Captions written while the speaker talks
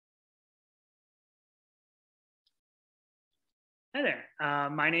Hi there.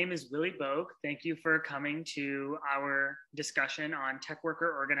 My name is Willie Boag. Thank you for coming to our discussion on tech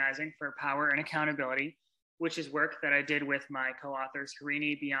worker organizing for power and accountability, which is work that I did with my co-authors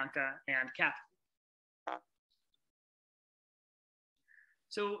Harini, Bianca, and Kath.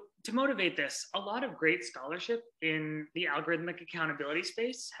 So to motivate this, a lot of great scholarship in the algorithmic accountability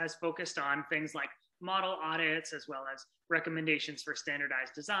space has focused on things like model audits, as well as recommendations for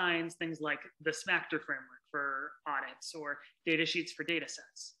standardized designs, things like the SMACTR framework for audits or data sheets for data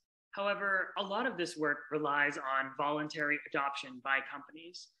sets. However, a lot of this work relies on voluntary adoption by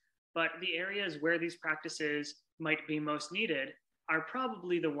companies. But the areas where these practices might be most needed are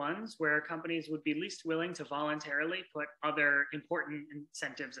probably the ones where companies would be least willing to voluntarily put other important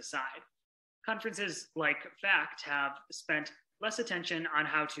incentives aside. Conferences like FACT have spent less attention on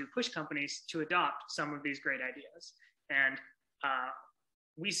how to push companies to adopt some of these great ideas. And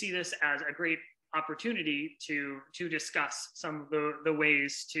we see this as a great opportunity to discuss some of the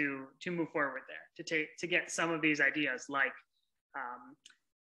ways to move forward there, to get some of these ideas like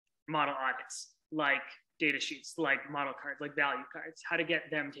model audits, like data sheets, like model cards, like value cards, how to get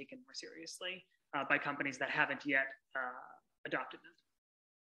them taken more seriously by companies that haven't yet adopted them.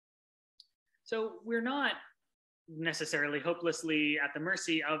 So we're not necessarily hopelessly at the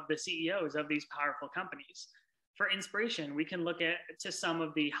mercy of the CEOs of these powerful companies. For inspiration, we can look to some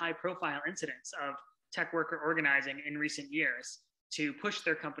of the high profile incidents of tech worker organizing in recent years to push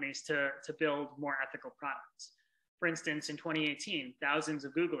their companies to build more ethical products. For instance, in 2018, thousands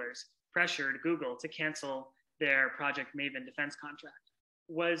of Googlers pressured Google to cancel their Project Maven defense contract.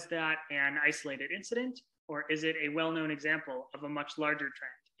 Was that an isolated incident, or is it a well-known example of a much larger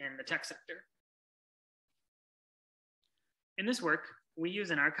trend in the tech sector? In this work, we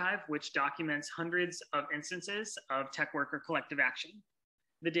use an archive which documents hundreds of instances of tech worker collective action.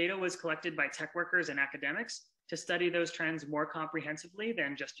 The data was collected by tech workers and academics to study those trends more comprehensively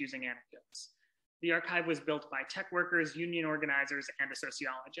than just using anecdotes. The archive was built by tech workers, union organizers, and a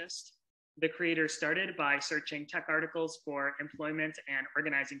sociologist. The creators started by searching tech articles for employment and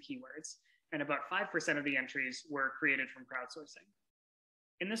organizing keywords, and about 5% of the entries were created from crowdsourcing.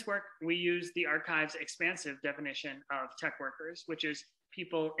 In this work, we use the archive's expansive definition of tech workers, which is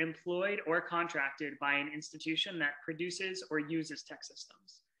people employed or contracted by an institution that produces or uses tech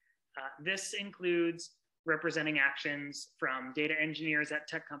systems. This includes representing actions from data engineers at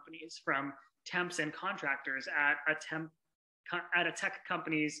tech companies, from temps and contractors at a tech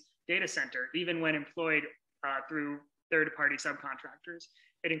company's data center, even when employed through third-party subcontractors.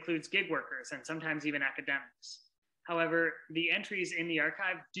 It includes gig workers and sometimes even academics. However, the entries in the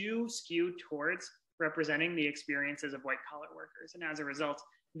archive do skew towards representing the experiences of white-collar workers. And as a result,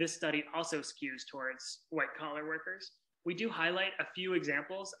 this study also skews towards white-collar workers. We do highlight a few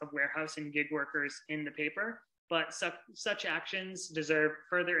examples of warehouse and gig workers in the paper, but such actions deserve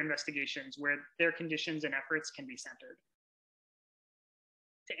further investigations where their conditions and efforts can be centered.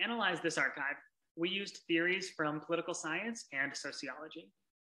 To analyze this archive, we used theories from political science and sociology.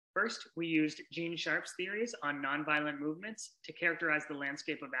 First, we used Gene Sharp's theories on nonviolent movements to characterize the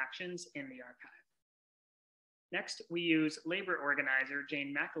landscape of actions in the archive. Next, we use labor organizer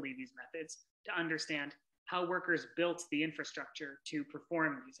Jane McAlevy's methods to understand how workers built the infrastructure to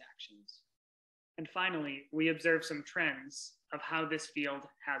perform these actions. And finally, we observe some trends of how this field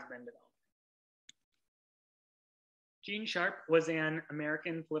has been developed. Gene Sharp was an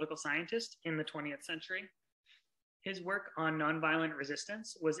American political scientist in the 20th century. His work on nonviolent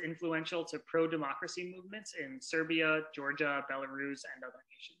resistance was influential to pro-democracy movements in Serbia, Georgia, Belarus, and other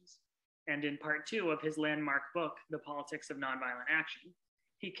nations. And in part 2 of his landmark book, The Politics of Nonviolent Action,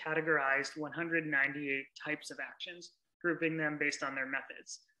 he categorized 198 types of actions, grouping them based on their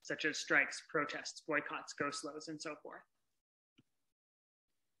methods, such as strikes, protests, boycotts, go-slows, and so forth.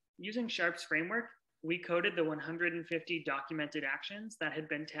 Using Sharp's framework, we coded the 150 documented actions that had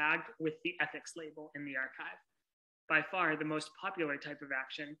been tagged with the ethics label in the archive. By far, the most popular type of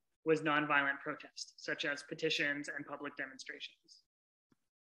action was nonviolent protest, such as petitions and public demonstrations.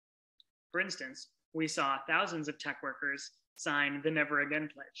 For instance, we saw thousands of tech workers sign the Never Again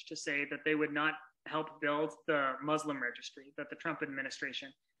pledge to say that they would not help build the Muslim registry that the Trump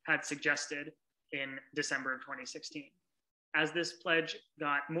administration had suggested in December of 2016. As this pledge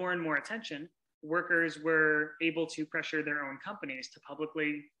got more and more attention, workers were able to pressure their own companies to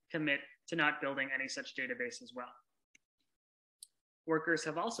publicly commit to not building any such database as well. Workers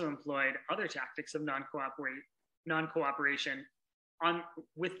have also employed other tactics of non-cooperation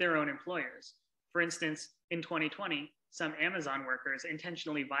with their own employers. For instance, in 2020, some Amazon workers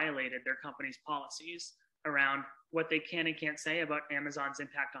intentionally violated their company's policies around what they can and can't say about Amazon's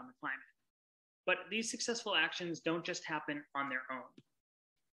impact on the climate. But these successful actions don't just happen on their own.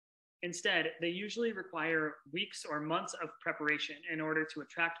 Instead, they usually require weeks or months of preparation in order to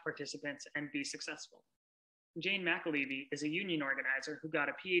attract participants and be successful. Jane McAlevey is a union organizer who got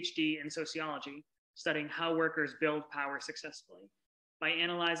a PhD in sociology, studying how workers build power successfully. By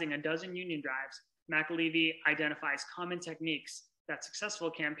analyzing a dozen union drives, McAlevey identifies common techniques that successful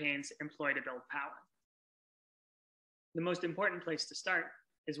campaigns employ to build power. The most important place to start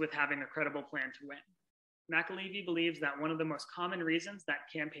is with having a credible plan to win. McAlevey believes that one of the most common reasons that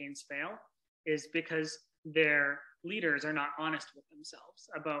campaigns fail is because their leaders are not honest with themselves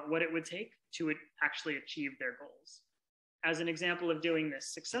about what it would take to actually achieve their goals. As an example of doing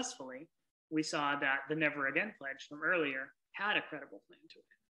this successfully, we saw that the Never Again pledge from earlier had a credible plan to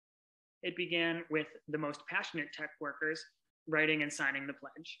win. It began with the most passionate tech workers writing and signing the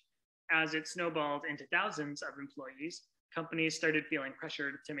pledge. As it snowballed into thousands of employees, companies started feeling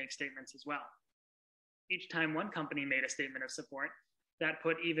pressured to make statements as well. Each time one company made a statement of support, that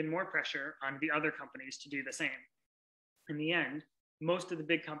put even more pressure on the other companies to do the same. In the end, most of the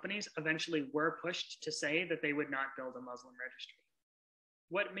big companies eventually were pushed to say that they would not build a Muslim registry.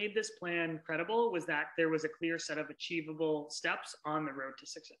 What made this plan credible was that there was a clear set of achievable steps on the road to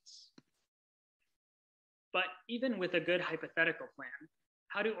success. But even with a good hypothetical plan,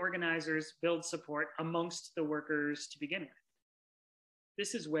 how do organizers build support amongst the workers to begin with?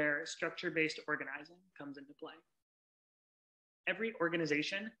 This is where structure-based organizing comes into play. Every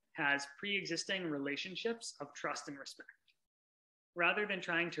organization has pre-existing relationships of trust and respect. Rather than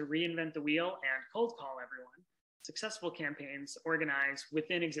trying to reinvent the wheel and cold call everyone, successful campaigns organize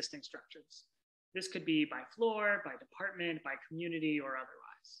within existing structures. This could be by floor, by department, by community, or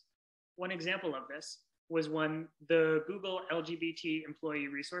otherwise. One example of this was when the Google LGBT employee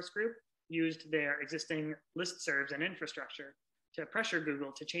resource group used their existing listservs and infrastructure to pressure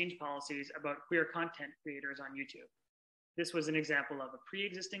Google to change policies about queer content creators on YouTube. This was an example of a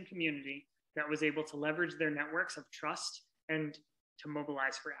pre-existing community that was able to leverage their networks of trust and to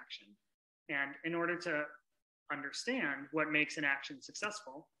mobilize for action. And in order to understand what makes an action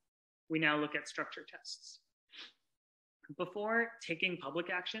successful, we now look at structure tests. Before taking public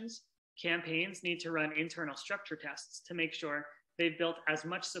actions, campaigns need to run internal structure tests to make sure they've built as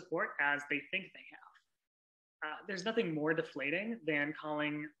much support as they think they have. There's nothing more deflating than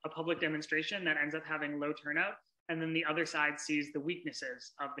calling a public demonstration that ends up having low turnout, and then the other side sees the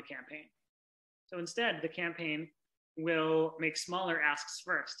weaknesses of the campaign. So instead, the campaign will make smaller asks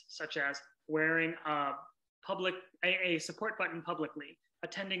first, such as wearing a support button publicly,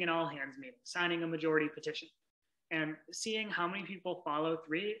 attending an all-hands meeting, signing a majority petition, and seeing how many people follow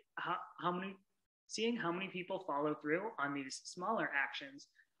through. Seeing how many people follow through on these smaller actions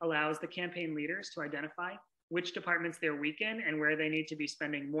allows the campaign leaders to identify which departments they're weak in and where they need to be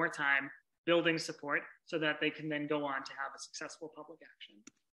spending more time building support so that they can then go on to have a successful public action.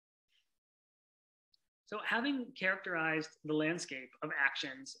 So having characterized the landscape of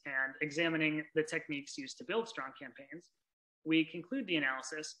actions and examining the techniques used to build strong campaigns, we conclude the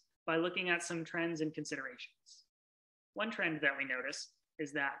analysis by looking at some trends and considerations. One trend that we notice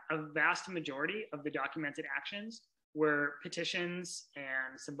is that a vast majority of the documented actions were petitions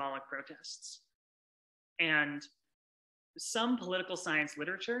and symbolic protests. And some political science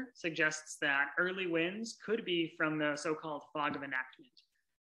literature suggests that early wins could be from the so-called fog of enactment.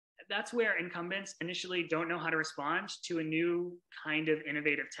 That's where incumbents initially don't know how to respond to a new kind of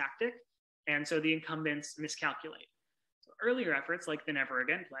innovative tactic, and so the incumbents miscalculate. So earlier efforts, like the Never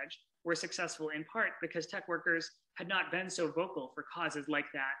Again pledge, were successful in part because tech workers had not been so vocal for causes like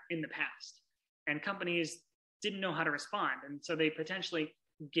that in the past, and companies didn't know how to respond, and so they potentially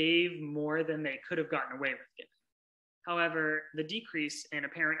gave more than they could have gotten away with giving. However, the decrease in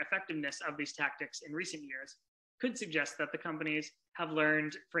apparent effectiveness of these tactics in recent years could suggest that the companies have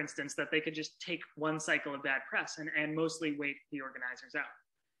learned, for instance, that they could just take one cycle of bad press and mostly wait the organizers out.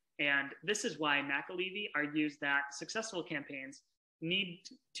 And this is why McAlevey argues that successful campaigns need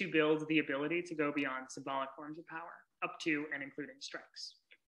to build the ability to go beyond symbolic forms of power, up to and including strikes.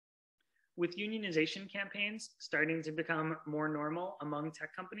 With unionization campaigns starting to become more normal among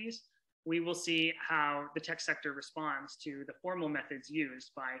tech companies, we will see how the tech sector responds to the formal methods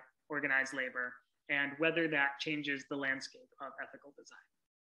used by organized labor and whether that changes the landscape of ethical design.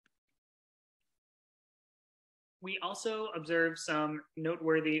 We also observe some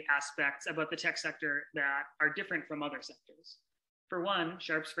noteworthy aspects about the tech sector that are different from other sectors. For one,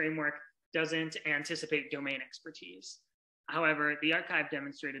 Sharpe's framework doesn't anticipate domain expertise. However, the archive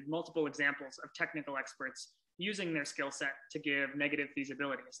demonstrated multiple examples of technical experts using their skill set to give negative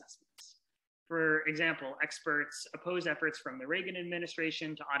feasibility assessments. For example, experts opposed efforts from the Reagan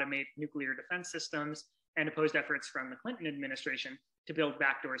administration to automate nuclear defense systems and opposed efforts from the Clinton administration to build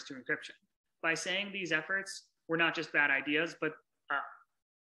backdoors to encryption. By saying these efforts were not just bad ideas, but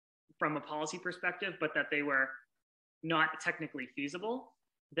from a policy perspective, but that they were not technically feasible,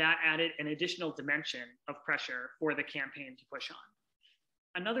 that added an additional dimension of pressure for the campaign to push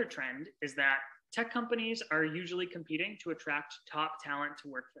on. Another trend is that tech companies are usually competing to attract top talent to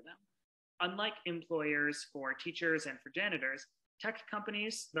work for them. Unlike employers for teachers and for janitors, tech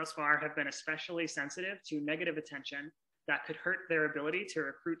companies thus far have been especially sensitive to negative attention that could hurt their ability to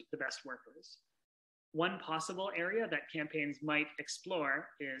recruit the best workers. One possible area that campaigns might explore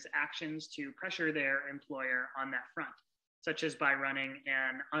is actions to pressure their employer on that front, such as by running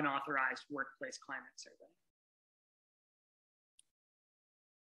an unauthorized workplace climate survey.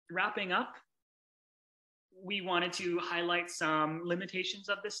 Wrapping up, we wanted to highlight some limitations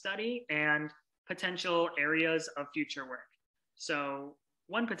of this study and potential areas of future work. So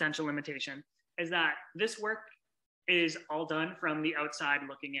one potential limitation is that this work is all done from the outside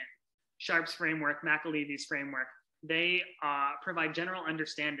looking in. Sharpe's framework, McAlevy's framework, they provide general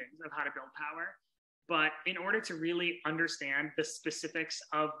understandings of how to build power. But in order to really understand the specifics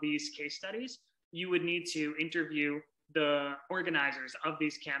of these case studies, you would need to interview the organizers of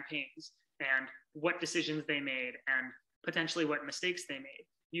these campaigns and what decisions they made and potentially what mistakes they made,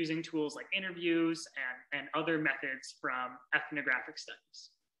 using tools like interviews and other methods from ethnographic studies.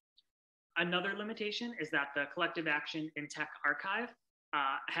 Another limitation is that the collective action in tech archive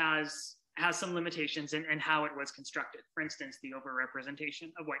has some limitations in how it was constructed. For instance, the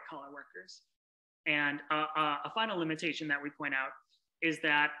overrepresentation of white collar workers. And a final limitation that we point out is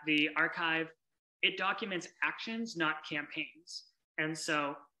that the archive, it documents actions, not campaigns. And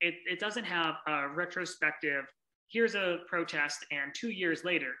so it doesn't have a retrospective, here's a protest, and 2 years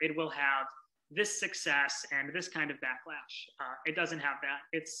later, it will have this success and this kind of backlash. It doesn't have that.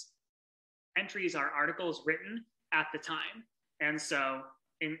 Its entries are articles written at the time. And so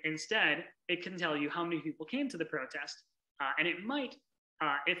instead, it can tell you how many people came to the protest, and it might,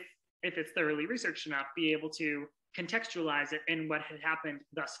 if it's thoroughly researched enough, be able to contextualize it in what had happened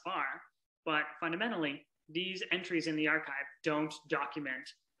thus far. But fundamentally, these entries in the archive don't document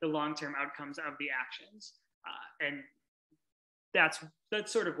the long-term outcomes of the actions. And that's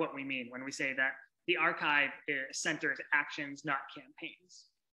sort of what we mean when we say that the archive centers actions, not campaigns.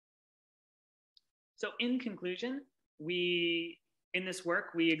 So in conclusion, in this work,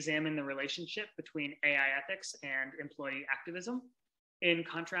 we examine the relationship between AI ethics and employee activism. In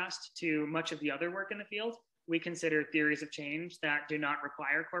contrast to much of the other work in the field, we consider theories of change that do not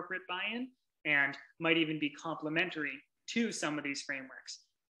require corporate buy-in and might even be complementary to some of these frameworks.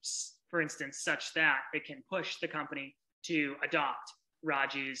 For instance, such that it can push the company to adopt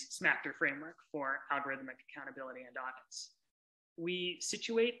Raji's SMACTR framework for algorithmic accountability and audits. We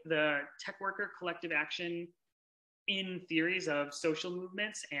situate the tech worker collective action in theories of social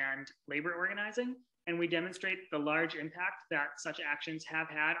movements and labor organizing, and we demonstrate the large impact that such actions have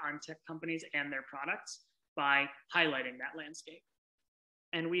had on tech companies and their products by highlighting that landscape.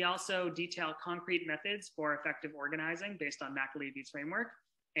 And we also detail concrete methods for effective organizing based on McAlevy's framework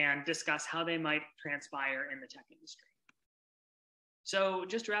and discuss how they might transpire in the tech industry. So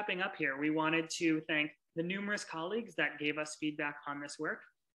just wrapping up here, we wanted to thank the numerous colleagues that gave us feedback on this work.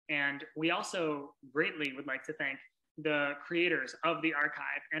 And we also greatly would like to thank the creators of the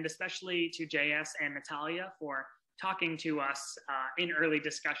archive, and especially to JS and Natalia for talking to us in early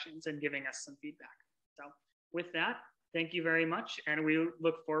discussions and giving us some feedback. So with that, thank you very much. And we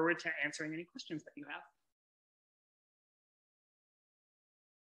look forward to answering any questions that you have.